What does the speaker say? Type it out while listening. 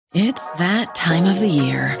It's that time of the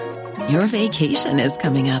year. Your vacation is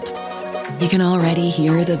coming up. You can already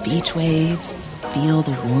hear the beach waves, feel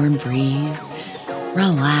the warm breeze,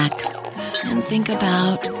 relax, and think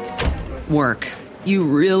about work. You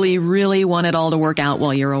really, really want it all to work out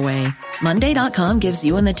while you're away. Monday.com gives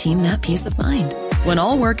you and the team that peace of mind. When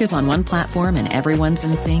all work is on one platform and everyone's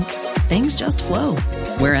in sync, things just flow.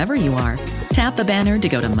 Wherever you are, tap the banner to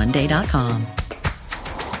go to Monday.com.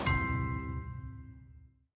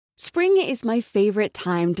 Spring is my favorite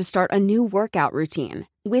time to start a new workout routine.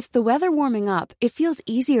 With the weather warming up, it feels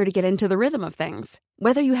easier to get into the rhythm of things.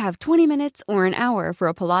 Whether you have 20 minutes or an hour for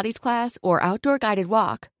a Pilates class or outdoor guided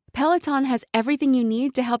walk, Peloton has everything you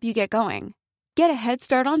need to help you get going. Get a head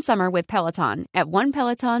start on summer with Peloton at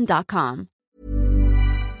onepeloton.com.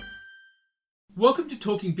 Welcome to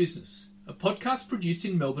Talking Business, a podcast produced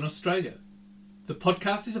in Melbourne, Australia. The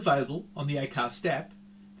podcast is available on the Acast app,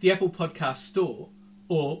 the Apple Podcast Store,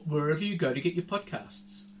 or wherever you go to get your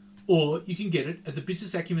podcasts. Or you can get it at the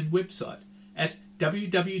Business Acumen website at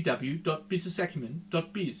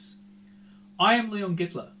www.businessacumen.biz. I am Leon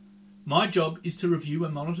Gettler. My job is to review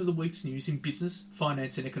and monitor the week's news in business,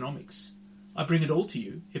 finance and economics. I bring it all to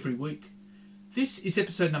you every week. This is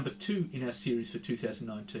episode number 2 in our series for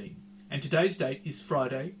 2019, and today's date is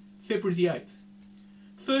Friday, February the 8th.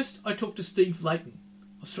 First, I talked to Steve Leighton,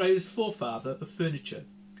 Australia's forefather of furniture.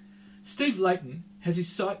 Steve Leighton has his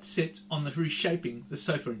sights set on the reshaping the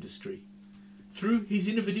sofa industry. Through his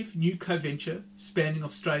innovative new co-venture spanning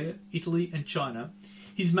Australia, Italy and China,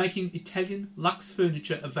 he's making Italian luxe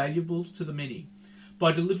furniture available to the many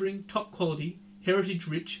by delivering top-quality,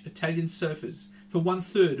 heritage-rich Italian sofas for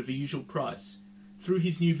 1/3 of a usual price through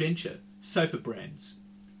his new venture, Sofa Brands.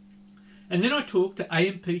 And then I talked to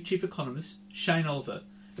AMP Chief Economist Shane Oliver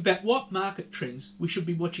about what market trends we should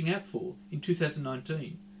be watching out for in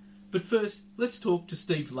 2019. But first, let's talk to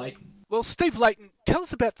Steve Leighton. Well, Steve Leighton, tell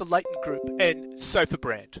us about the Leighton Group and Sofa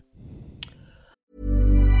Brand.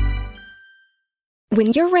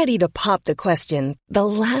 When you're ready to pop the question, the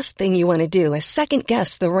last thing you want to do is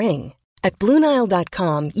second-guess the ring. At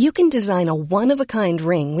BlueNile.com, you can design a one-of-a-kind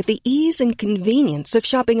ring with the ease and convenience of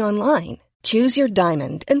shopping online. Choose your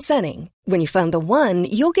diamond and setting. When you find the one,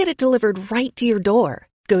 you'll get it delivered right to your door.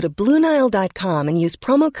 Go to BlueNile.com and use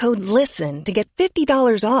promo code LISTEN to get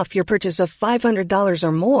 $50 off your purchase of $500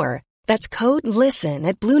 or more. That's code LISTEN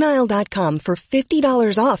at BlueNile.com for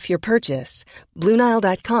 $50 off your purchase.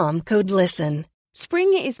 BlueNile.com, code LISTEN.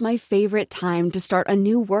 Spring is my favorite time to start a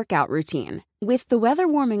new workout routine. With the weather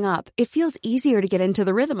warming up, it feels easier to get into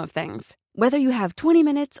the rhythm of things. Whether you have 20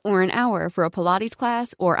 minutes or an hour for a Pilates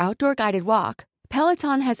class or outdoor guided walk,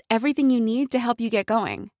 Peloton has everything you need to help you get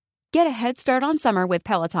going. Get a head start on summer with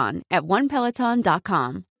Peloton at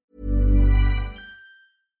onepeloton.com.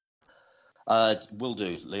 Will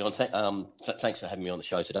do, Leon. Thanks for having me on the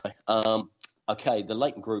show today. Okay, the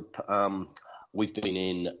Leighton Group, we've been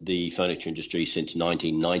in the furniture industry since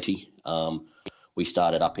 1990. We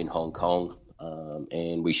started up in Hong Kong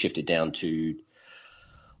and we shifted down to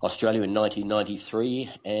Australia in 1993,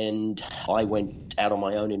 and I went out on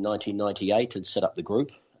my own in 1998 and set up the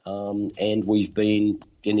group. And we've been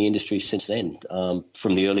in the industry since then,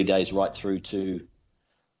 from the early days right through to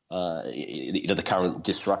the current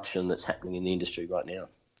disruption that's happening in the industry right now.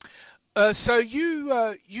 So you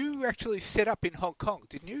actually set up in Hong Kong,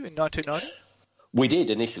 didn't you, in 1990? We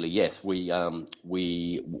did initially, yes. We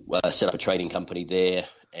set up a trading company there,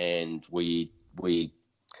 and we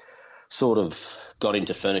sort of got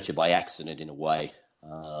into furniture by accident in a way.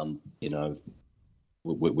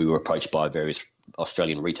 We were approached by various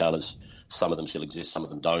Australian retailers. Some of them still exist, some of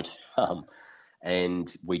them don't.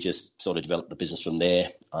 And we just sort of developed the business from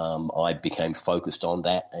there. I became focused on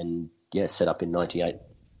that and, set up in 98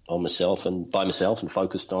 by myself and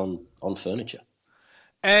focused on furniture.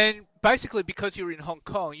 And basically, because you're in Hong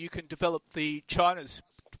Kong, you can develop the China's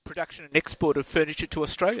production and export of furniture to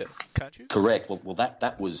Australia, can't you? Correct. Well,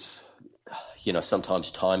 that was,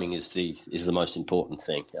 sometimes timing is the most important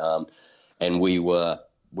thing. And we were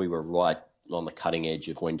right on the cutting edge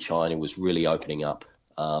of when China was really opening up,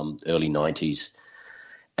 early 90s,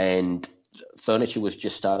 and furniture was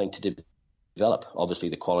just starting to develop. Obviously,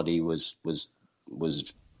 the quality was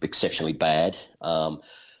exceptionally bad.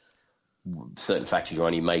 Certain factories were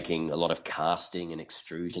only making a lot of casting and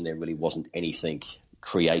extrusion. There really wasn't anything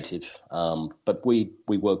creative. But we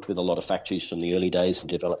worked with a lot of factories from the early days and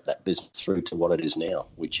developed that business through to what it is now,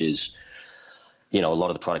 which is, a lot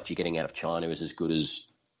of the product you're getting out of China is as good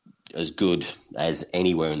as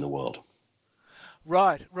anywhere in the world.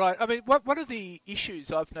 Right. I mean, one of the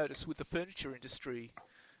issues I've noticed with the furniture industry,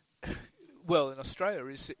 well, in Australia,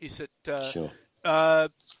 is that Sure.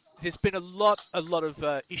 there's been a lot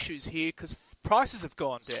of issues here because prices have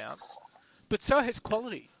gone down, but so has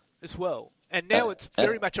quality as well. And now it's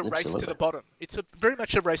very much a race to the bottom. It's very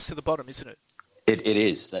much a race to the bottom, isn't it? It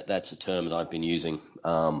is. That's a term that I've been using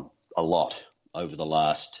a lot over the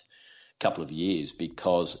last couple of years,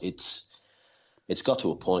 because it's got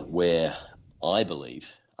to a point where I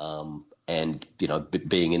believe, and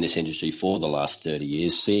being in this industry for the last 30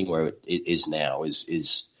 years, seeing where it is now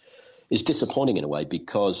is disappointing in a way,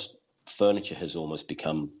 because furniture has almost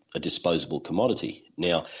become a disposable commodity.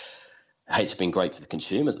 Now, it's been great for the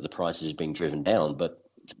consumer that the prices have been driven down, but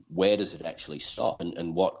where does it actually stop?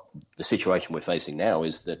 And what the situation we're facing now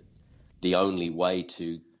is that the only way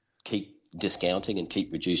to keep discounting and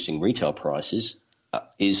keep reducing retail prices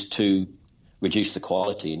is to reduce the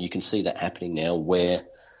quality. And you can see that happening now, where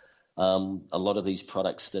a lot of these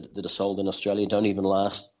products that are sold in Australia don't even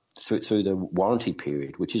last through the warranty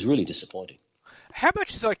period, which is really disappointing. How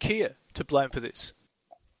much is IKEA to blame for this?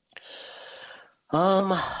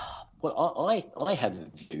 Well, I have a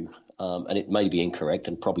view, and it may be incorrect,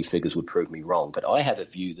 and probably figures would prove me wrong, but I have a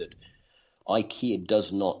view that IKEA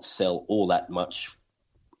does not sell all that much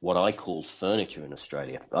what I call furniture in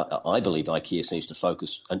Australia. I believe IKEA seems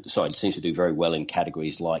to do very well in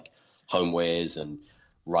categories like homewares and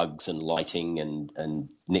rugs and lighting and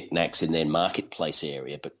knickknacks in their marketplace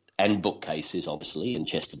area, and bookcases, obviously, and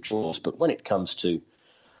chest of drawers. But when it comes to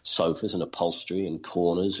sofas and upholstery and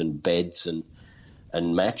corners and beds and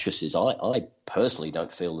mattresses, I personally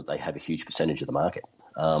don't feel that they have a huge percentage of the market.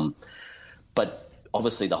 But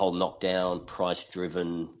obviously the whole knockdown,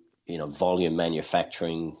 price-driven, volume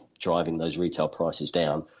manufacturing, driving those retail prices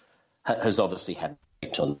down, has obviously had an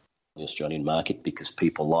effect on the Australian market, because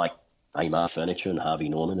people like Amar Furniture and Harvey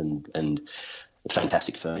Norman and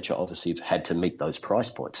Fantastic Furniture obviously have had to meet those price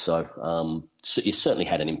points. So it certainly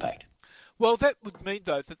had an impact. Well, that would mean,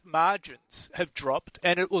 though, that margins have dropped,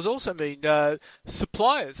 and it would also mean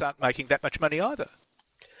suppliers aren't making that much money either.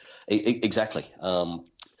 Exactly.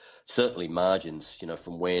 Certainly margins,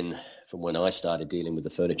 from when I started dealing with the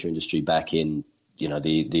furniture industry back in,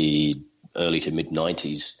 the early to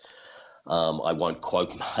mid-90s, I won't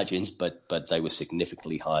quote margins, but they were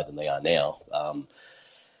significantly higher than they are now.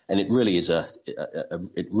 And it really is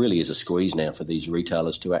a squeeze now for these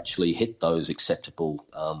retailers to actually hit those acceptable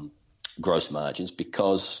gross margins,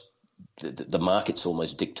 because the market's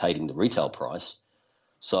almost dictating the retail price.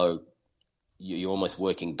 So you're almost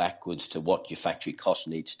working backwards to what your factory cost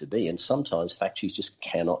needs to be, and sometimes factories just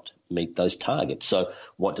cannot meet those targets. So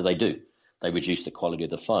what do? They reduce the quality of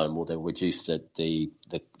the foam, or they'll reduce the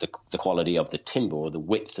quality of the timber, or the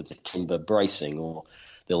width of the timber bracing, or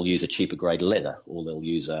they'll use a cheaper grade leather, or they'll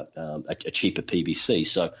use a cheaper PVC.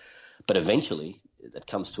 So, but eventually it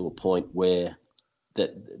comes to a point where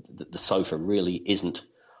the sofa really isn't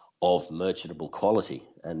of merchantable quality,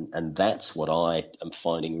 and that's what I am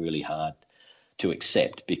finding really hard to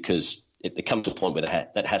accept, because it comes to a point where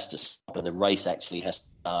that has to stop, and the race actually has to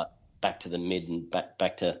start back to the mid and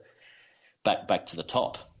back to the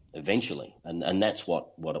top eventually, and that's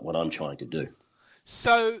what I'm trying to do.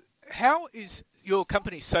 So, how is your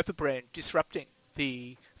company Sofa Brand disrupting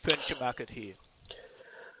the furniture market here?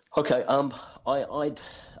 Okay,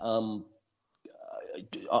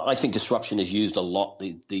 I think disruption is used a lot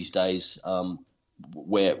these days,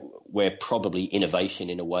 where probably innovation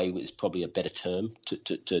in a way is probably a better term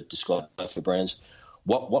to describe for brands.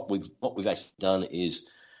 What we've actually done is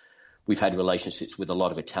we've had relationships with a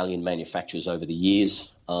lot of Italian manufacturers over the years.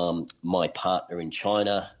 My partner in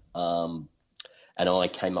China and I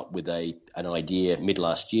came up with an idea mid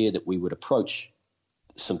last year that we would approach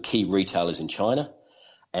some key retailers in China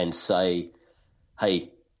and say,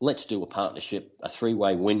 hey, let's do a partnership, a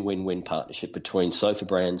three-way win-win-win partnership between Sofa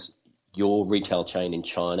Brands, your retail chain in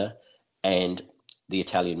China, and the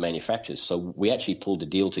Italian manufacturers. So we actually pulled a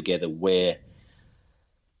deal together where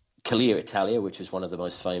Calia Italia, which is one of the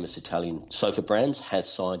most famous Italian sofa brands,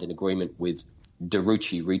 has signed an agreement with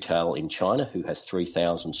Derucci Retail in China, who has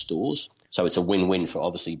 3,000 stores. So it's a win-win for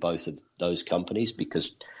obviously both of those companies,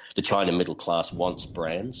 because the China middle class wants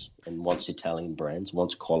brands and wants Italian brands,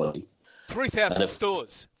 wants quality. 3,000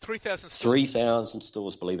 stores. 3,000 stores. 3,000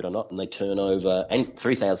 stores, believe it or not, and they turn over, and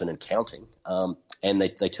 3,000 and counting, and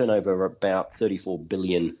they turn over about 34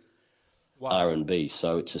 billion R&B.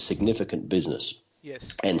 So it's a significant business.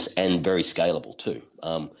 Yes. And very scalable too.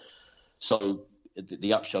 So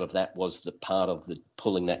the upshot of that was that part of the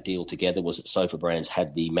pulling that deal together was that Sofa Brands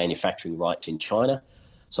had the manufacturing rights in China.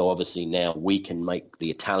 So obviously now we can make the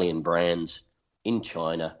Italian brands in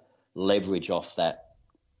China leverage off that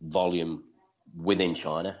volume within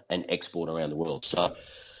China and export around the world. So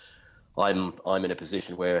I'm in a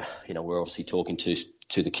position where, you know, we're obviously talking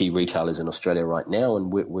to the key retailers in Australia right now,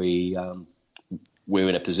 and we're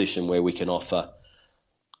in a position where we can offer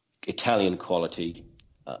Italian quality,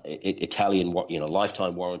 Italian, you know,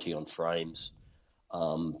 lifetime warranty on frames,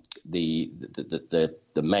 the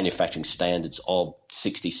manufacturing standards of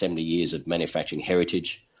 60, 70 years of manufacturing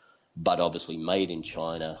heritage, but obviously made in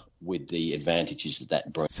China with the advantages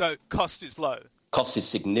that brings. So cost is low. Cost is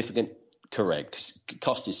significant, correct.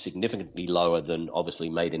 Cost is significantly lower than obviously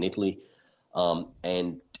made in Italy,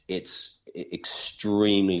 and it's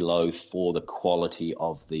extremely low for the quality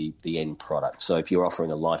of the end product. So if you're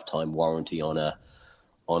offering a lifetime warranty on a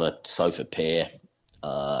sofa pair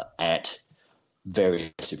at very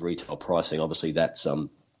aggressive retail pricing, obviously that's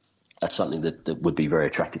something that would be very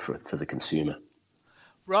attractive for the consumer.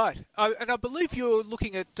 Right, and I believe you're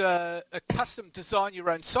looking at a custom design your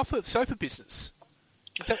own sofa business.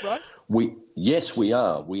 Is that right? Yes, we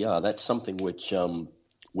are. That's something which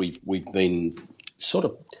we've been sort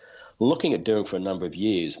of looking at doing for a number of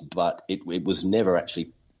years, but it was never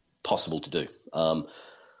actually possible to do.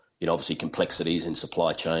 You know, obviously complexities in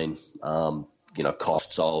supply chain, you know,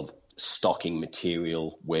 costs of stocking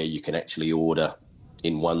material where you can actually order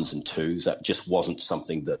in ones and twos. That just wasn't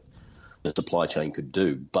something that the supply chain could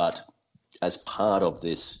do. But as part of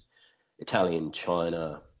this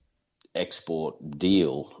Italian-China export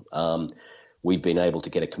deal, we've been able to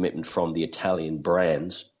get a commitment from the Italian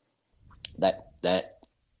brands that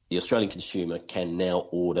the Australian consumer can now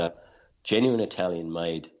order genuine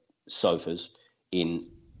Italian-made sofas in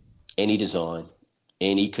any design,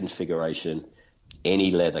 any configuration,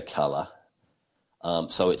 any leather colour.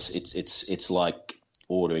 So it's like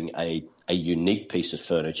ordering a unique piece of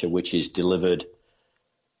furniture which is delivered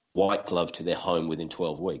white glove to their home within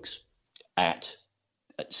 12 weeks at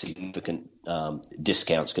significant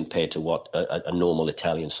discounts compared to what a normal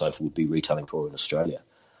Italian sofa would be retailing for in Australia.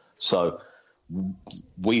 So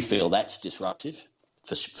we feel that's disruptive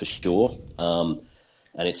for sure,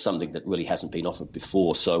 and it's something that really hasn't been offered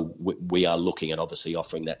before. So we are looking at obviously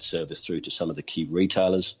offering that service through to some of the key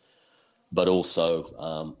retailers, but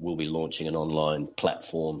also we'll be launching an online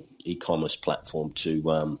platform, e-commerce platform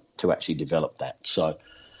to actually develop that. So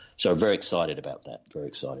very excited about that. Very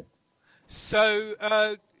excited. So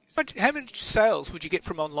how many sales would you get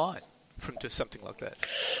from online from to something like that?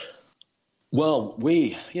 Well,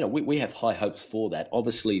 we have high hopes for that.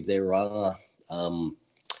 Obviously, there are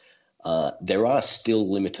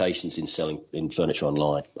still limitations in selling in furniture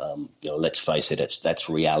online. You know, let's face it, that's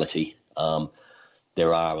reality.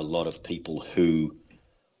 There are a lot of people who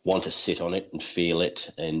want to sit on it and feel it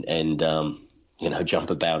and you know, jump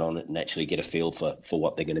about on it and actually get a feel for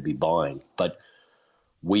what they're going to be buying. But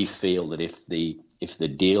we feel that if the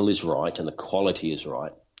deal is right and the quality is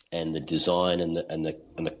right and the design and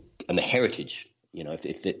the heritage, you know,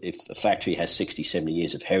 if a factory has 60, 70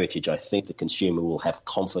 years of heritage, I think the consumer will have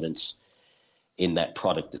confidence in that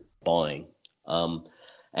product that they're buying,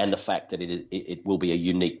 and the fact that it will be a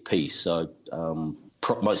unique piece. So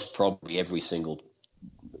most probably every single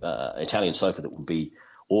Italian sofa that would be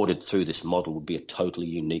ordered through this model would be a totally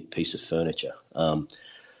unique piece of furniture.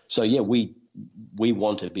 So yeah, we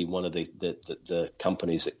want to be one of the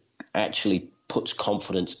companies that actually puts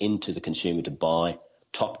confidence into the consumer to buy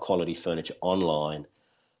top quality furniture online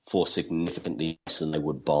for significantly less than they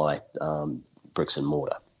would buy bricks and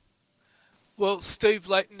mortar. Well, Steve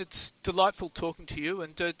Leighton, it's delightful talking to you,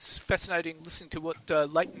 and it's fascinating listening to what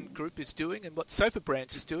Leighton Group is doing and what Sofa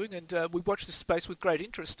Brands is doing, and we watch this space with great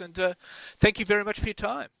interest, and thank you very much for your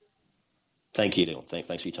time. Thank you, Neil. Thanks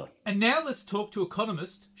for your time. And now let's talk to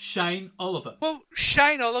economist Shane Oliver. Well,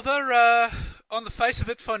 Shane Oliver, on the face of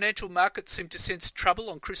it, financial markets seem to sense trouble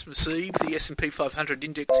on Christmas Eve. The S&P 500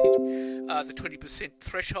 index hit the 20%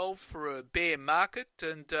 threshold for a bear market,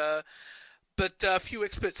 and but a few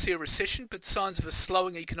experts see a recession, but signs of a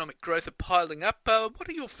slowing economic growth are piling up. What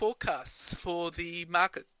are your forecasts for the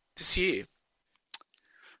market this year?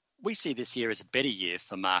 We see this year as a better year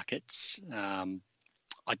for markets. I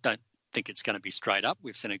don't think it's going to be straight up.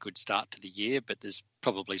 We've seen a good start to the year, but there's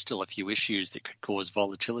probably still a few issues that could cause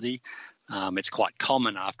volatility. It's quite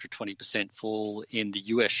common after a 20% fall in the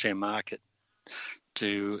US share market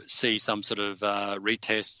to see some sort of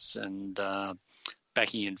retests and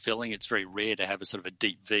backing and filling. It's very rare to have a sort of a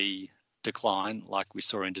deep V decline like we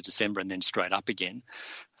saw into December and then straight up again.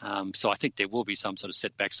 So I think there will be some sort of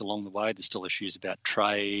setbacks along the way. There's still issues about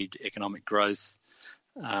trade, economic growth,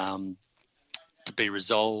 to be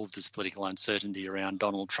resolved. There's political uncertainty around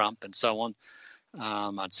Donald Trump and so on.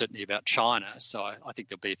 uncertainty about China. So I think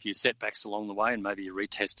there'll be a few setbacks along the way, and maybe a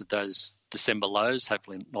retest of those December lows.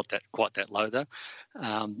 Hopefully not quite that low though.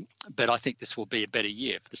 But I think this will be a better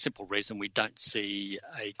year for the simple reason we don't see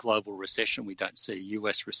a global recession. We don't see a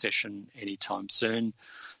US recession anytime soon.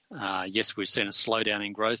 Yes, we've seen a slowdown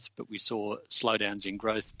in growth, but we saw slowdowns in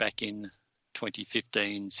growth back in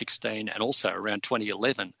 2015, 16, and also around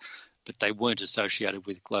 2011. But they weren't associated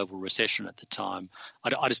with global recession at the time.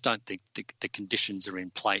 I just don't think the conditions are in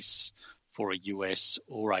place for a US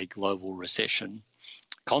or a global recession.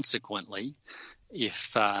 Consequently,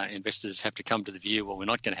 if investors have to come to the view, well, we're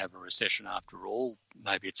not going to have a recession after all,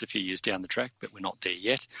 maybe it's a few years down the track, but we're not there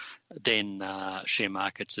yet, then share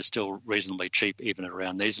markets are still reasonably cheap even at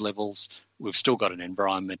around these levels. We've still got an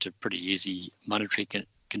environment of pretty easy monetary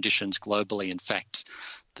conditions globally. In fact,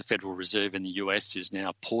 the Federal Reserve in the US is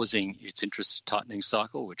now pausing its interest tightening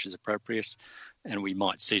cycle, which is appropriate, and we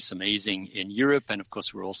might see some easing in Europe, and of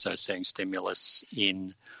course we're also seeing stimulus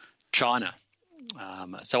in China.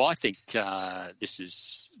 So I think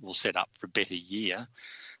this will set up for a better year.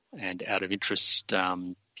 And out of interest,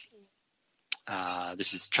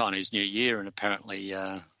 this is Chinese New Year, and apparently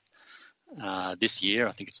this year,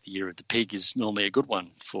 I think it's the year of the pig, is normally a good one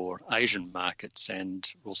for Asian markets and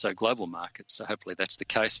also global markets. So hopefully that's the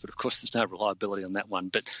case. But of course, there's no reliability on that one.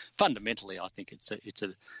 But fundamentally, I think it's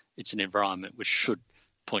an environment which should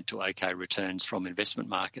point to okay returns from investment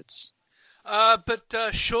markets. But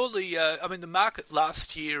surely, the market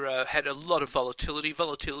last year had a lot of volatility.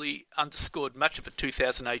 Volatility underscored much of a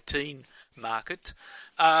 2018 market.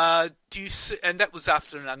 Do you see, and that was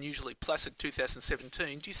after an unusually placid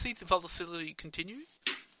 2017. Do you see the volatility continue?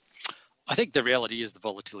 I think the reality is the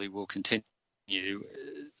volatility will continue.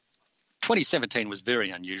 2017 was very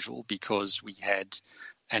unusual because we had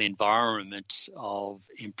an environment of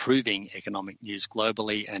improving economic news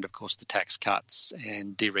globally and, of course, the tax cuts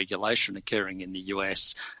and deregulation occurring in the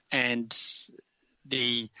US. And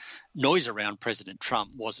the noise around President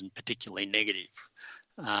Trump wasn't particularly negative.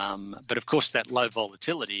 But, of course, that low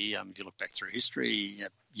volatility, if you look back through history,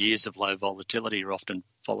 years of low volatility are often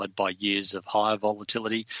followed by years of higher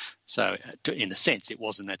volatility. So, in a sense, it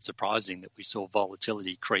wasn't that surprising that we saw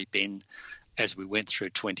volatility creep in as we went through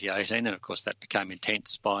 2018, and of course that became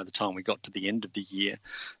intense by the time we got to the end of the year.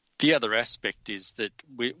 The other aspect is that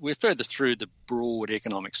we're further through the broad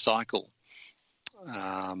economic cycle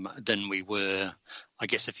than we were, I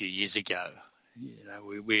guess, a few years ago.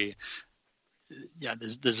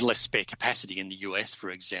 There's less spare capacity in the US, for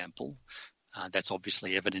example. That's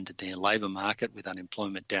obviously evident in the labour market with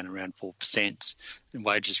unemployment down around 4% and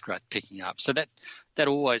wages growth picking up. So that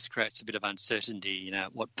always creates a bit of uncertainty,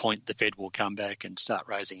 at what point the Fed will come back and start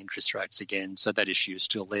raising interest rates again. So that issue is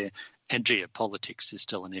still there. And geopolitics is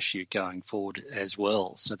still an issue going forward as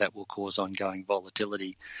well. So that will cause ongoing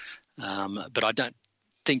volatility. But I don't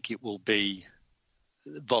think it will be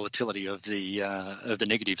volatility of the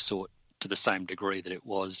negative sort to the same degree that it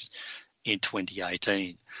was in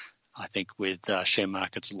 2018. I think with share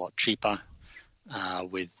markets a lot cheaper,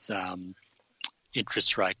 with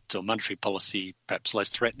interest rate or monetary policy perhaps less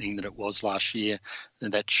threatening than it was last year,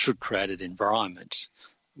 and that should create an environment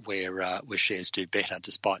where shares do better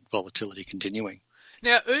despite volatility continuing.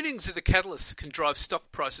 Now, earnings are the catalyst that can drive stock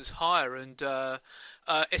prices higher, and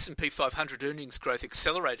S&P 500 earnings growth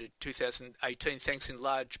accelerated in 2018 thanks in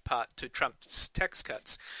large part to Trump's tax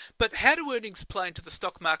cuts. But how do earnings play into the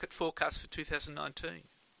stock market forecast for 2019?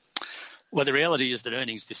 Well, the reality is that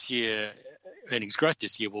earnings growth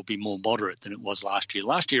this year will be more moderate than it was last year.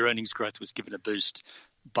 Last year, earnings growth was given a boost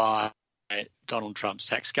by Donald Trump's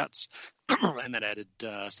tax cuts, and that added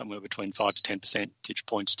somewhere between 5 to 10 percentage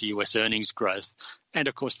points to US earnings growth. And,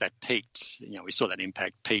 of course, that peaked. We saw that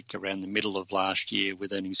impact peak around the middle of last year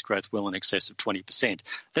with earnings growth well in excess of 20%.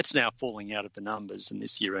 That's now falling out of the numbers, and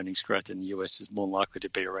this year earnings growth in the US is more likely to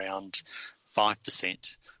be around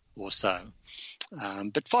 5%. Or so.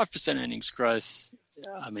 But 5% earnings growth,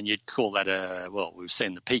 you'd call that we've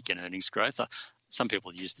seen the peak in earnings growth. Some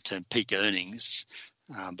people use the term peak earnings,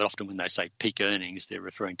 but often when they say peak earnings, they're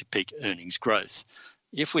referring to peak earnings growth.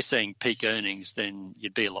 If we're seeing peak earnings, then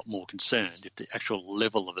you'd be a lot more concerned. If the actual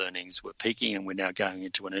level of earnings were peaking and we're now going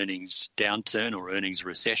into an earnings downturn or earnings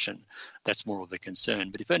recession, that's more of a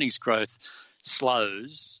concern. But if earnings growth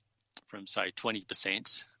slows from, say,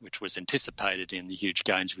 20%, which was anticipated in the huge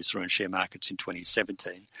gains we saw in share markets in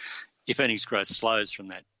 2017, if earnings growth slows from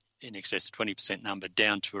that in excess of 20% number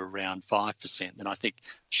down to around 5%, then I think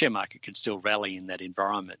the share market can still rally in that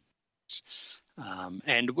environment.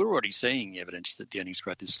 And we're already seeing evidence that the earnings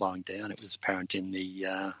growth is slowing down. It was apparent in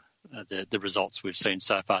the the results we've seen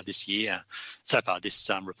so far this year,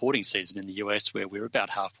 reporting season in the US, where we're about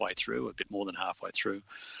halfway through, a bit more than halfway through.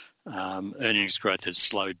 Earnings growth has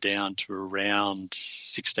slowed down to around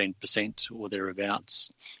 16% or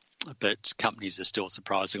thereabouts, but companies are still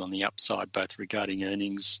surprising on the upside, both regarding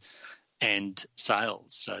earnings and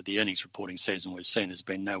sales. So the earnings reporting season we've seen has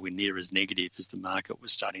been nowhere near as negative as the market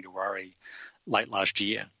was starting to worry late last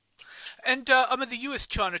year. And the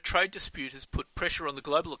US-China trade dispute has put pressure on the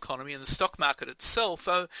global economy and the stock market itself.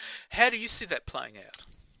 How do you see that playing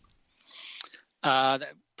out?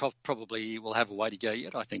 That probably will have a way to go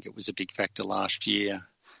yet. I think it was a big factor last year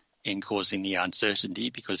in causing the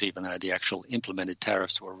uncertainty, because even though the actual implemented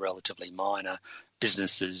tariffs were relatively minor,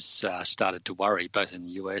 businesses started to worry, both in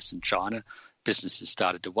the US and China. Businesses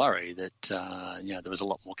started to worry that there was a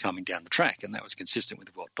lot more coming down the track, and that was consistent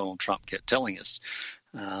with what Donald Trump kept telling us.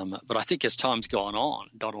 But I think as time's gone on,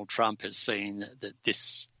 Donald Trump has seen that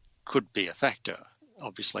this could be a factor,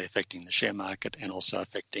 obviously affecting the share market and also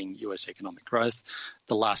affecting US economic growth.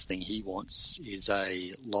 The last thing he wants is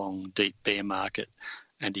a long, deep bear market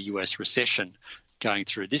and a US recession going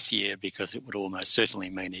through this year, because it would almost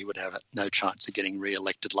certainly mean he would have no chance of getting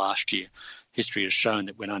re-elected last year. History has shown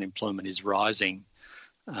that when unemployment is rising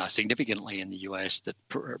significantly in the US, that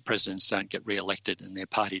presidents don't get re-elected and their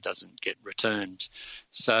party doesn't get returned.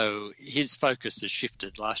 So his focus has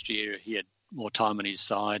shifted. Last year he had more time on his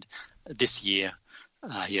side. This year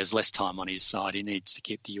he has less time on his side. He needs to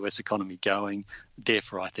keep the US economy going.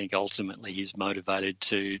 Therefore, I think ultimately he's motivated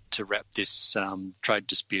to wrap this trade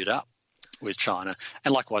dispute up with China.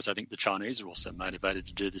 And likewise, I think the Chinese are also motivated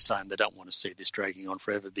to do the same. They don't want to see this dragging on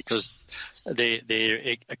forever, because their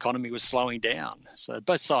economy was slowing down. So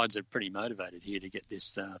both sides are pretty motivated here to get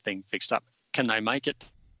this thing fixed up. Can they make it?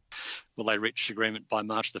 Will they reach agreement by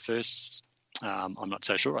March the 1st? I'm not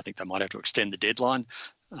so sure. I think they might have to extend the deadline.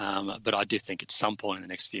 But I do think at some point in the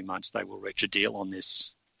next few months they will reach a deal on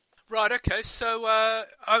this. Right, okay. So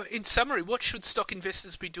in summary, what should stock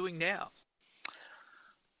investors be doing now?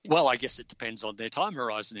 Well, I guess it depends on their time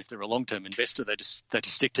horizon. If they're a long-term investor, they just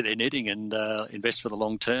stick to their knitting and invest for the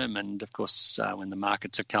long term. And of course, when the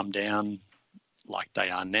markets have come down like they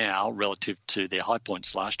are now relative to their high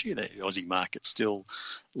points last year, the Aussie market's still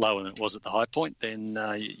lower than it was at the high point, then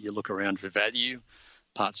you look around for value,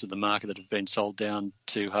 parts of the market that have been sold down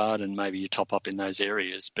too hard, and maybe you top up in those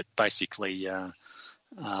areas. But basically, you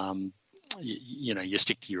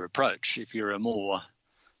stick to your approach. If you're a more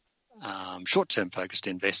short-term focused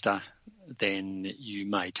investor, then you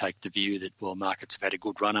may take the view that, well, markets have had a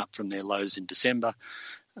good run-up from their lows in December,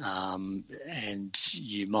 and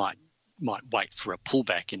you might wait for a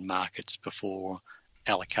pullback in markets before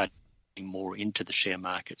allocating more into the share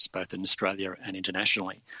markets, both in Australia and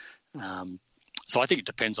internationally. So I think it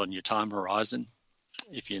depends on your time horizon.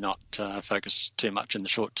 If you're not focused too much in the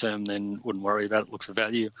short term, then wouldn't worry about it. Look for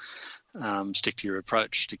value. Stick to your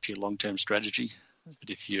approach. Stick to your long-term strategy.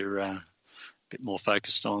 But if you're a bit more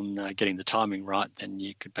focused on getting the timing right, then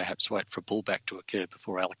you could perhaps wait for a pullback to occur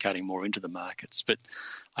before allocating more into the markets. But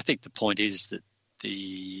I think the point is that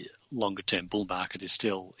the longer-term bull market is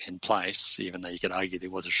still in place, even though you could argue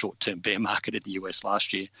there was a short-term bear market in the US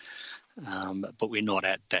last year. But we're not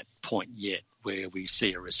at that point yet where we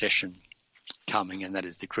see a recession coming, and that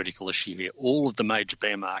is the critical issue here. All of the major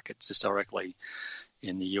bear markets historically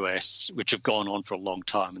in the US, which have gone on for a long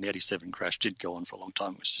time, and the 87 crash did go on for a long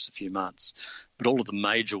time, it was just a few months, but all of the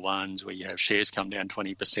major ones where you have shares come down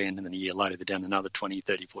 20% and then a year later they're down another 20,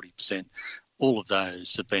 30, 40%, all of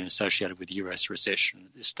those have been associated with the US recession.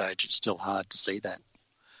 At this stage, it's still hard to see that.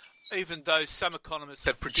 Even though some economists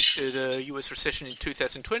have predicted a US recession in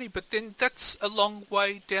 2020, but then that's a long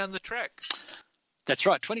way down the track. That's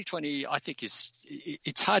right. 2020, I think,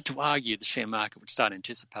 it's hard to argue the share market would start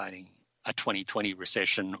anticipating a 2020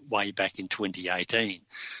 recession way back in 2018.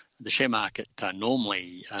 The share market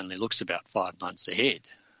normally only looks about 5 months ahead.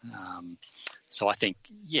 So I think,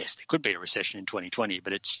 yes, there could be a recession in 2020,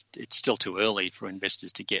 but it's still too early for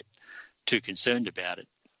investors to get too concerned about it.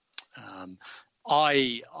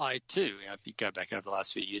 I too, if you go back over the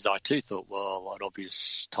last few years, I too thought, well, an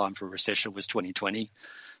obvious time for a recession was 2020.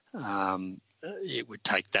 It would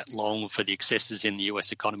take that long for the excesses in the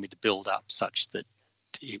US economy to build up such that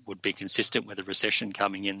it would be consistent with a recession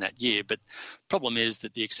coming in that year. But the problem is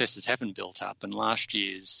that the excesses haven't built up, and last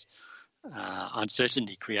year's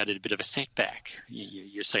uncertainty created a bit of a setback.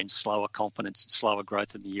 You're seeing slower confidence and slower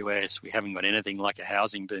growth in the US. We haven't got anything like a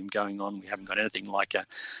housing boom going on. We haven't got anything like a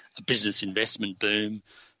business investment boom.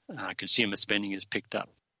 Consumer spending has picked up,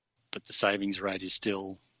 but the savings rate is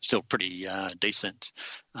still still pretty decent,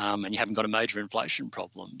 and you haven't got a major inflation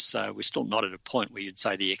problem. So we're still not at a point where you'd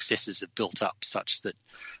say the excesses have built up such that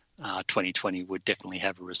 2020 would definitely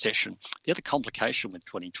have a recession. The other complication with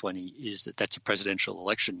 2020 is that that's a presidential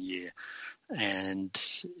election year, and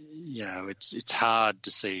it's hard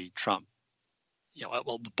to see Trump.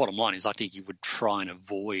 Well, the bottom line is I think he would try and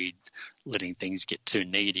avoid letting things get too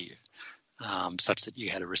negative, such that you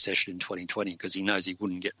had a recession in 2020, because he knows he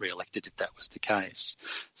wouldn't get re-elected if that was the case.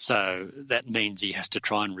 So that means he has to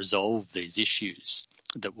try and resolve these issues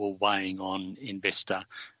that were weighing on investor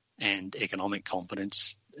and economic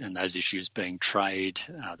confidence, and those issues being trade,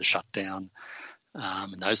 the shutdown,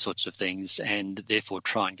 and those sorts of things, and therefore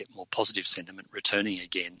try and get more positive sentiment returning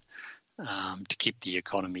again to keep the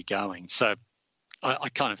economy going. So I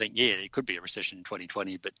kind of think, there could be a recession in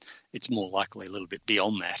 2020, but it's more likely a little bit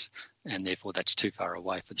beyond that, and therefore that's too far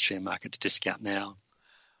away for the share market to discount now.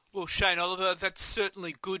 Well, Shane Oliver, that's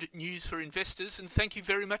certainly good news for investors, and thank you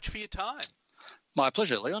very much for your time. My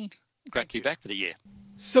pleasure, Leon. Great to be back for the year.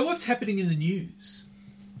 So what's happening in the news?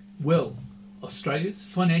 Well, Australia's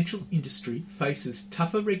financial industry faces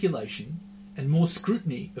tougher regulation and more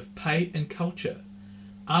scrutiny of pay and culture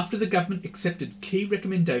after the government accepted key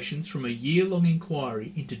recommendations from a year-long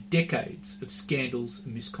inquiry into decades of scandals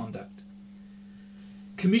and misconduct.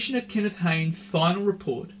 Commissioner Kenneth Haynes' final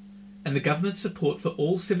report and the government's support for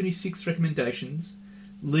all 76 recommendations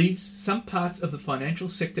leaves some parts of the financial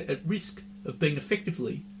sector at risk of being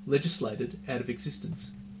effectively legislated out of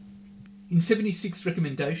existence. In 76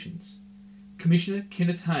 recommendations, Commissioner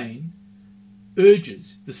Kenneth Haynes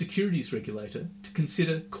urges the securities regulator to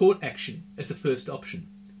consider court action as a first option.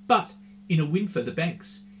 But, in a win for the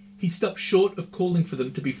banks, he stopped short of calling for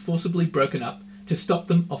them to be forcibly broken up to stop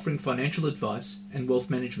them offering financial advice and wealth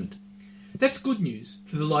management. That's good news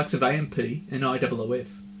for the likes of AMP and IOOF.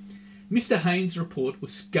 Mr. Haynes' report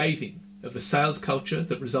was scathing of the sales culture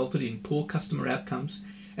that resulted in poor customer outcomes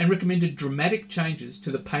and recommended dramatic changes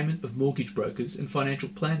to the payment of mortgage brokers and financial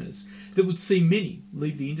planners that would see many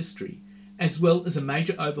leave the industry, as well as a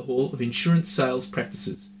major overhaul of insurance sales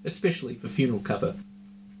practices, especially for funeral cover.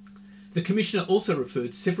 The Commissioner also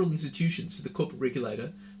referred several institutions to the corporate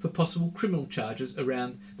regulator for possible criminal charges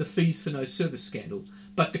around the fees for no service scandal,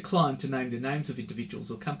 but declined to name the names of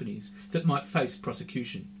individuals or companies that might face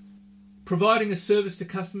prosecution. Providing a service to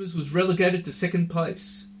customers was relegated to second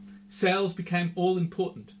place. Sales became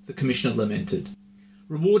all-important, the Commissioner lamented.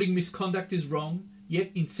 Rewarding misconduct is wrong,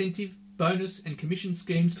 yet incentive, bonus and commission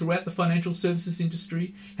schemes throughout the financial services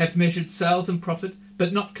industry have measured sales and profit,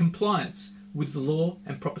 but not compliance with the law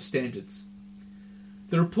and proper standards.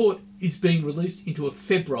 The report is being released into a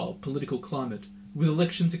febrile political climate, with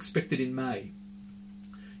elections expected in May.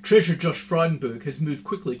 Treasurer Josh Frydenberg has moved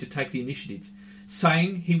quickly to take the initiative,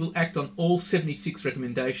 saying he will act on all 76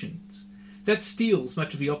 recommendations. That steals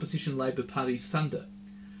much of the opposition Labor Party's thunder.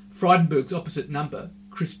 Frydenberg's opposite number,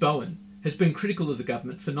 Chris Bowen, has been critical of the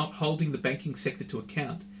government for not holding the banking sector to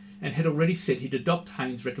account and had already said he'd adopt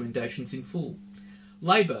Haynes' recommendations in full.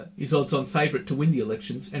 Labor is odds-on favourite to win the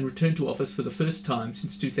elections and return to office for the first time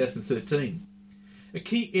since 2013. A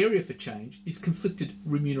key area for change is conflicted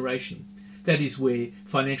remuneration. That is where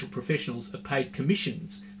financial professionals are paid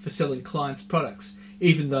commissions for selling clients' products,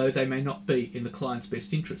 even though they may not be in the client's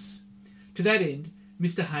best interests. To that end,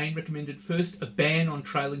 Mr. Hayne recommended first a ban on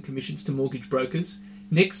trailing commissions to mortgage brokers.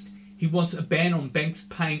 Next, he wants a ban on banks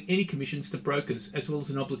paying any commissions to brokers, as well as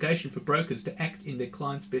an obligation for brokers to act in their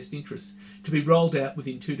clients' best interests, to be rolled out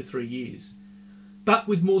within 2 to 3 years. But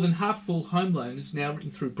with more than half full home loans now written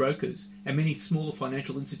through brokers, and many smaller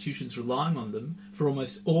financial institutions relying on them for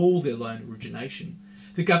almost all their loan origination,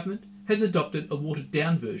 the government has adopted a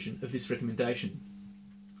watered-down version of this recommendation.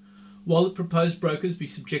 While it proposed brokers be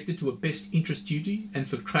subjected to a best interest duty and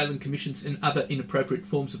for trailing commissions and other inappropriate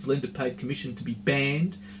forms of lender-paid commission to be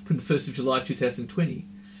banned from the 1st of July 2020,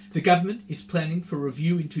 the government is planning for a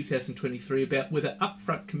review in 2023 about whether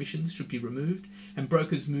upfront commissions should be removed and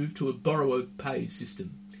brokers move to a borrower pays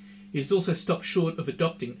system. It has also stopped short of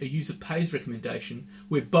adopting a user pays recommendation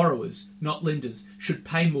where borrowers, not lenders, should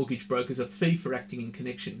pay mortgage brokers a fee for acting in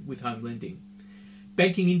connection with home lending.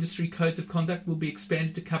 Banking industry codes of conduct will be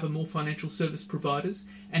expanded to cover more financial service providers,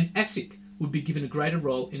 and ASIC would be given a greater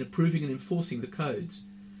role in approving and enforcing the codes.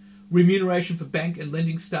 Remuneration for bank and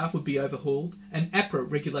lending staff would be overhauled, and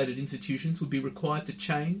APRA-regulated institutions would be required to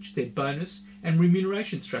change their bonus and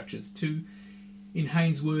remuneration structures to, in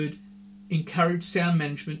Haynes' word, encourage sound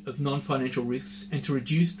management of non-financial risks and to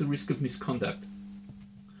reduce the risk of misconduct.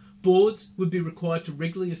 Boards would be required to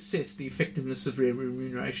regularly assess the effectiveness of their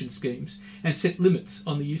remuneration schemes and set limits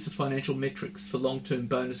on the use of financial metrics for long-term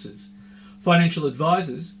bonuses. Financial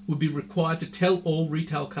advisors would be required to tell all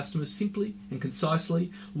retail customers simply and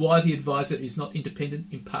concisely why the advisor is not independent,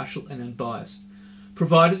 impartial and unbiased.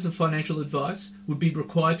 Providers of financial advice would be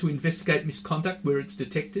required to investigate misconduct where it's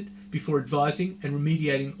detected before advising and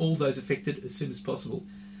remediating all those affected as soon as possible.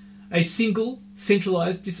 A single,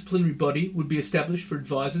 centralised disciplinary body would be established for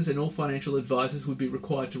advisors, and all financial advisors would be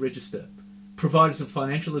required to register. Providers of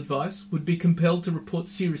financial advice would be compelled to report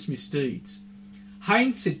serious misdeeds.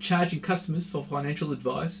 Hayne said charging customers for financial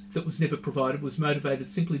advice that was never provided was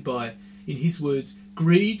motivated simply by, in his words,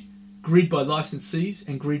 greed by licensees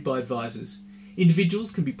and greed by advisors.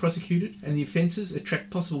 Individuals can be prosecuted and the offences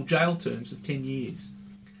attract possible jail terms of 10 years.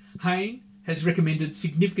 Hayne has recommended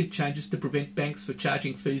significant changes to prevent banks from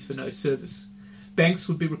charging fees for no service. Banks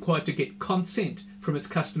would be required to get consent from its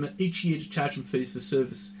customer each year to charge them fees for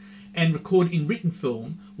service and record in written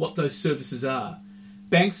form what those services are.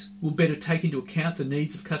 Banks will better take into account the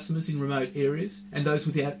needs of customers in remote areas and those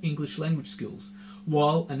without English language skills,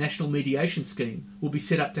 while a national mediation scheme will be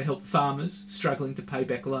set up to help farmers struggling to pay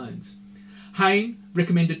back loans. Hayne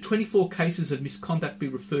recommended 24 cases of misconduct be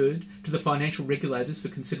referred to the financial regulators for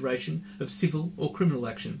consideration of civil or criminal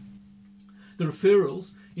action. The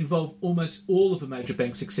referrals involve almost all of the major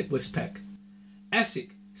banks except Westpac. ASIC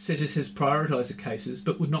says it has prioritised the cases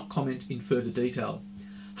but would not comment in further detail.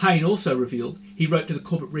 Hayne also revealed he wrote to the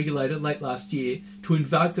corporate regulator late last year to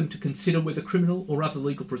invite them to consider whether criminal or other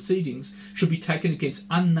legal proceedings should be taken against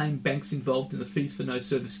unnamed banks involved in the fees for no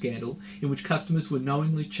service scandal in which customers were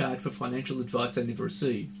knowingly charged for financial advice they never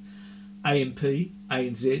received. AMP,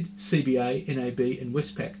 ANZ, CBA, NAB and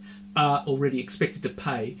Westpac are already expected to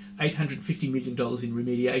pay $850 million in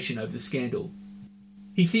remediation over the scandal.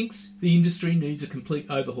 He thinks the industry needs a complete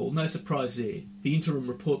overhaul. No surprise there. The interim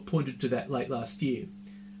report pointed to that late last year.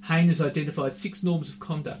 Hayne has identified 6 norms of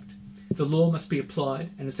conduct. The law must be applied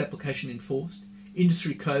and its application enforced.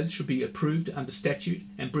 Industry codes should be approved under statute,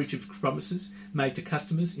 and breach of promises made to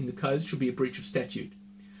customers in the codes should be a breach of statute.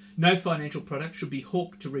 No financial product should be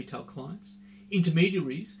hawked to retail clients.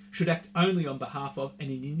 Intermediaries should act only on behalf of and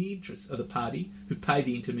in the interests of the party who pay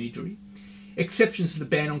the intermediary. Exceptions to the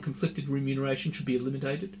ban on conflicted remuneration should be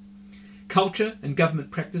eliminated. Culture and government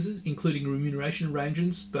practices, including remuneration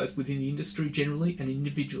arrangements both within the industry generally and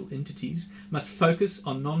individual entities, must focus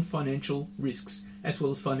on non-financial risks as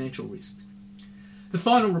well as financial risks. The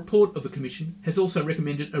final report of the Commission has also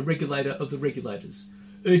recommended a regulator of the regulators,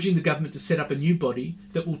 urging the government to set up a new body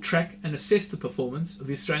that will track and assess the performance of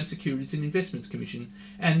the Australian Securities and Investments Commission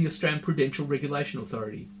and the Australian Prudential Regulation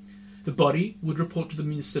Authority. The body would report to the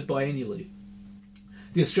Minister biennially.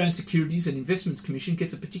 The Australian Securities and Investments Commission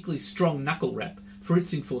gets a particularly strong knuckle rap for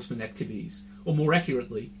its enforcement activities, or more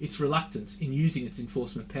accurately, its reluctance in using its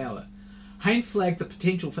enforcement power. Hayne flagged the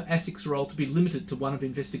potential for ASIC's role to be limited to one of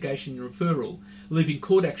investigation and referral, leaving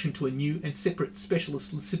court action to a new and separate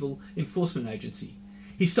specialist civil enforcement agency.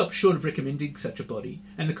 He stopped short of recommending such a body,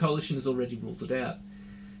 and the Coalition has already ruled it out.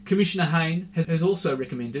 Commissioner Hayne has also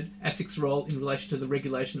recommended ASIC's role in relation to the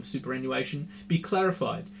regulation of superannuation be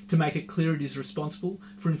clarified to make it clear it is responsible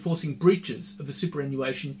for enforcing breaches of the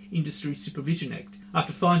Superannuation Industry Supervision Act,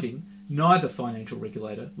 after finding neither financial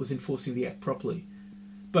regulator was enforcing the Act properly.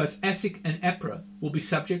 Both ASIC and APRA will be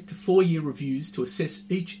subject to 4-year reviews to assess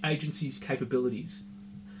each agency's capabilities.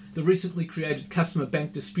 The recently created Customer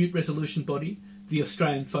Bank Dispute Resolution Body, the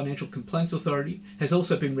Australian Financial Complaints Authority, has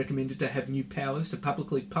also been recommended to have new powers to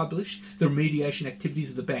publicly publish the remediation activities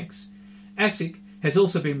of the banks. ASIC has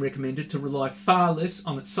also been recommended to rely far less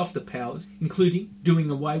on its softer powers, including doing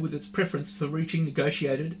away with its preference for reaching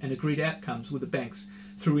negotiated and agreed outcomes with the banks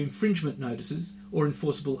through infringement notices or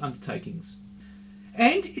enforceable undertakings.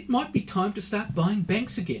 And it might be time to start buying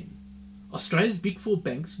banks again. Australia's Big Four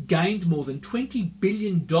banks gained more than $20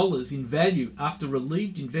 billion in value after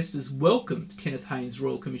relieved investors welcomed Kenneth Hayne's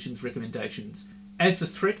Royal Commission's recommendations, as the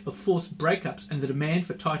threat of forced breakups and the demand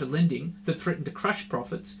for tighter lending that threatened to crush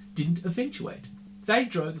profits didn't eventuate. They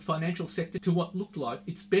drove the financial sector to what looked like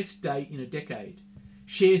its best day in a decade.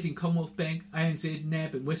 Shares in Commonwealth Bank, ANZ,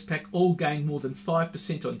 NAB and Westpac all gained more than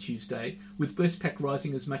 5% on Tuesday, with Westpac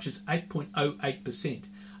rising as much as 8.08%.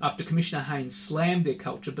 After Commissioner Hayne slammed their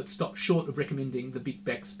culture but stopped short of recommending the big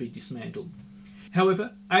banks be dismantled.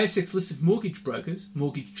 However, ASX-listed mortgage brokers,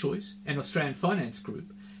 Mortgage Choice and Australian Finance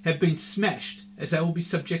Group, have been smashed as they will be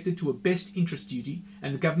subjected to a best interest duty,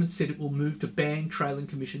 and the government said it will move to ban trailing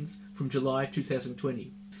commissions from July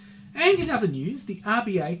 2020. And in other news, the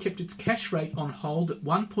RBA kept its cash rate on hold at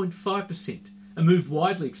 1.5%, a move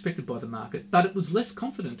widely expected by the market, but it was less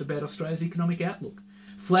confident about Australia's economic outlook,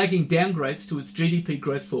 flagging downgrades to its GDP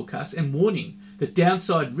growth forecast and warning that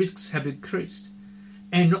downside risks have increased.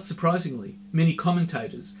 And not surprisingly, many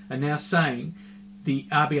commentators are now saying the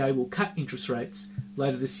RBA will cut interest rates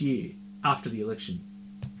later this year, after the election.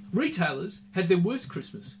 Retailers had their worst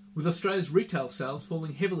Christmas, with Australia's retail sales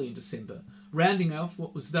falling heavily in December, rounding off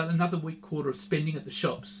what was another weak quarter of spending at the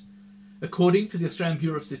shops. According to the Australian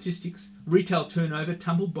Bureau of Statistics, retail turnover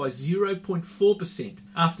tumbled by 0.4%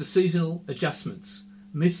 after seasonal adjustments,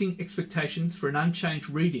 missing expectations for an unchanged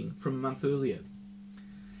reading from a month earlier.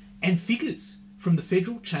 And figures from the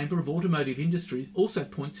Federal Chamber of Automotive Industry also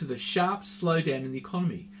point to the sharp slowdown in the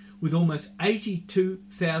economy, with almost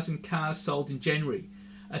 82,000 cars sold in January,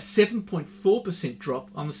 a 7.4%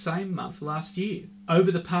 drop on the same month last year.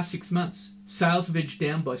 Over the past 6 months, sales have edged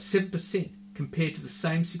down by 7% compared to the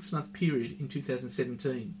same 6-month period in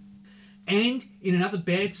 2017. And in another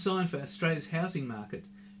bad sign for Australia's housing market,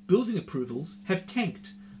 building approvals have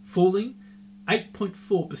tanked, falling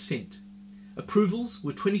 8.4%. Approvals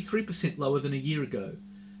were 23% lower than a year ago.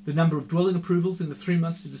 The number of dwelling approvals in the 3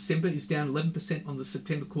 months to December is down 11% on the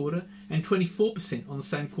September quarter and 24% on the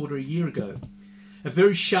same quarter a year ago. A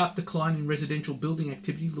very sharp decline in residential building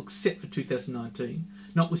activity looks set for 2019,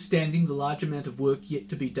 notwithstanding the large amount of work yet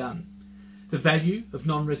to be done. The value of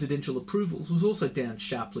non-residential approvals was also down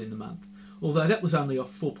sharply in the month, although that was only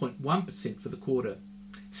off 4.1% for the quarter.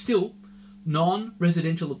 Still,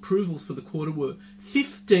 non-residential approvals for the quarter were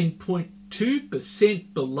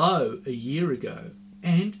 15.2% below a year ago.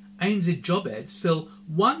 And ANZ job ads fell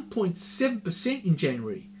 1.7% in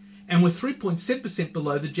January and were 3.7%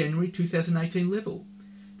 below the January 2018 level.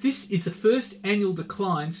 This is the first annual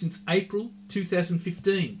decline since April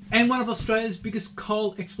 2015. And one of Australia's biggest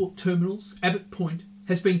coal export terminals, Abbott Point,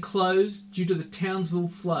 has been closed due to the Townsville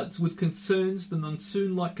floods, with concerns the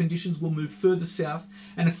monsoon-like conditions will move further south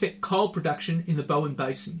and affect coal production in the Bowen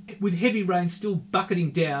Basin. With heavy rain still bucketing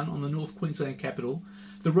down on the North Queensland capital,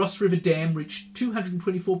 the Ross River Dam reached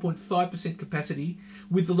 224.5% capacity,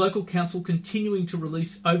 with the local council continuing to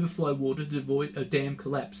release overflow water to avoid a dam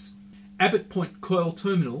collapse. Abbott Point Coal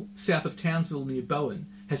Terminal, south of Townsville near Bowen,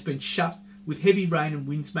 has been shut, with heavy rain and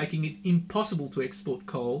winds making it impossible to export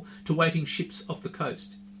coal to waiting ships off the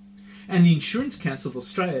coast. And the Insurance Council of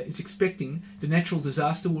Australia is expecting the natural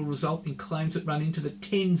disaster will result in claims that run into the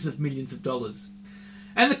tens of millions of dollars.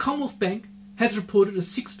 And the Commonwealth Bank has reported a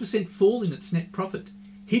 6% fall in its net profit,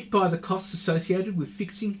 hit by the costs associated with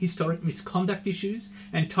fixing historic misconduct issues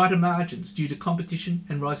and tighter margins due to competition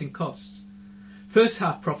and rising costs. First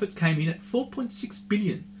half profit came in at $4.6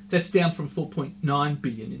 billion. That's down from $4.9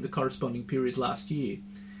 billion in the corresponding period last year.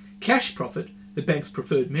 Cash profit, the bank's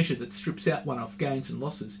preferred measure that strips out one-off gains and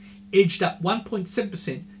losses, edged up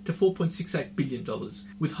 1.7% to $4.68 billion,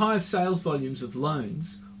 with higher sales volumes of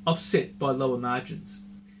loans offset by lower margins.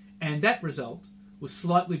 And that result was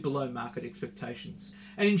slightly below market expectations.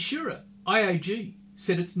 An insurer, IAG,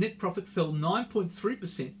 said its net profit fell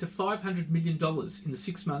 9.3% to $500 million in the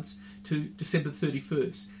 6 months to December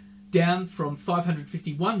 31st, down from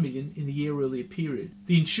 $551 million in the year earlier period.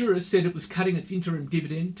 The insurer said it was cutting its interim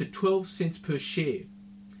dividend to 12 cents per share.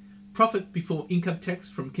 Profit before income tax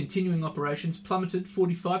from continuing operations plummeted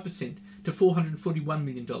 45% to $441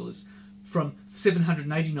 million, from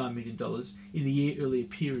 $789 million in the year earlier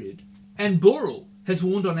period. And Boral has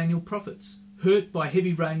warned on annual profits, hurt by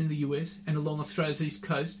heavy rain in the US and along Australia's east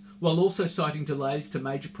coast, while also citing delays to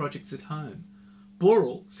major projects at home.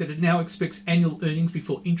 Boral said it now expects annual earnings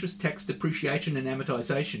before interest, tax, depreciation and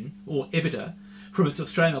amortisation, or EBITDA, from its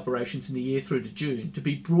Australian operations in the year through to June to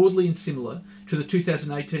be broadly and similar to the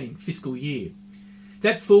 2018 fiscal year.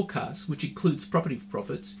 That forecast, which includes property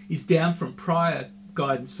profits, is down from prior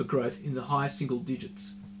guidance for growth in the high single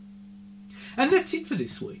digits. And that's it for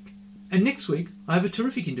this week. And next week, I have a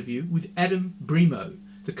terrific interview with Adam Bremo,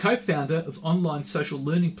 the co-founder of online social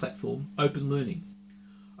learning platform Open Learning.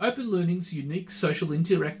 Open Learning's unique social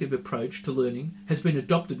interactive approach to learning has been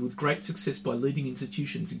adopted with great success by leading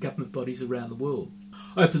institutions and government bodies around the world.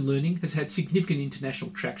 Open Learning has had significant international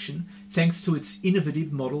traction thanks to its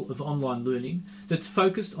innovative model of online learning that's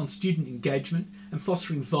focused on student engagement and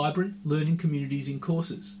fostering vibrant learning communities in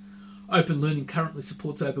courses. Open Learning currently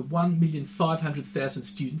supports over 1,500,000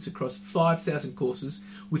 students across 5,000 courses,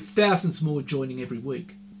 with thousands more joining every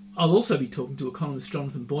week. I'll also be talking to economist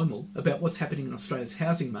Jonathan Boymel about what's happening in Australia's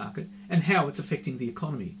housing market and how it's affecting the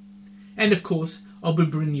economy. And of course, I'll be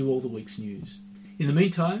bringing you all the week's news. In the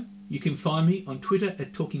meantime, you can find me on Twitter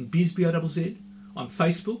at TalkingBizBizz, on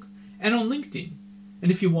Facebook and on LinkedIn.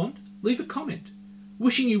 And if you want, leave a comment.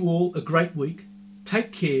 Wishing you all a great week,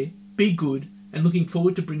 take care, be good, and looking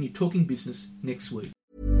forward to bringing you Talking Business next week.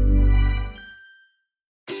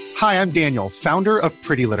 Hi, I'm Daniel, founder of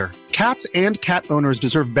Pretty Litter. Cats and cat owners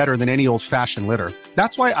deserve better than any old-fashioned litter.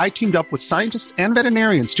 That's why I teamed up with scientists and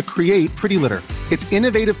veterinarians to create Pretty Litter. Its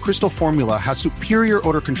innovative crystal formula has superior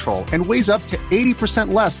odor control and weighs up to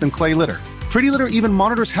 80% less than clay litter. Pretty Litter even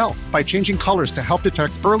monitors health by changing colors to help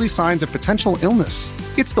detect early signs of potential illness.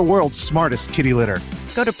 It's the world's smartest kitty litter.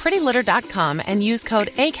 Go to prettylitter.com and use code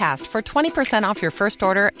ACAST for 20% off your first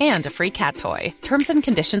order and a free cat toy. Terms and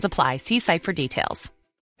conditions apply. See site for details.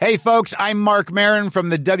 Hey, folks, I'm Mark Maron from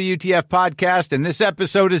the WTF Podcast, and this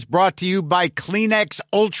episode is brought to you by Kleenex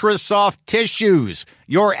Ultra Soft Tissues,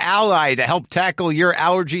 your ally to help tackle your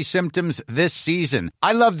allergy symptoms this season.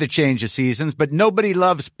 I love the change of seasons, but nobody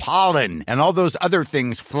loves pollen and all those other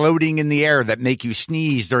things floating in the air that make you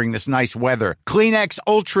sneeze during this nice weather. Kleenex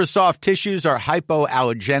Ultra Soft Tissues are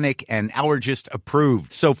hypoallergenic and allergist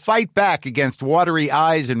approved, so fight back against watery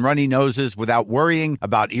eyes and runny noses without worrying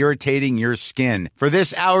about irritating your skin. For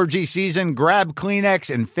this allergy season, grab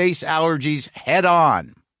Kleenex and face allergies head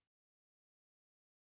on.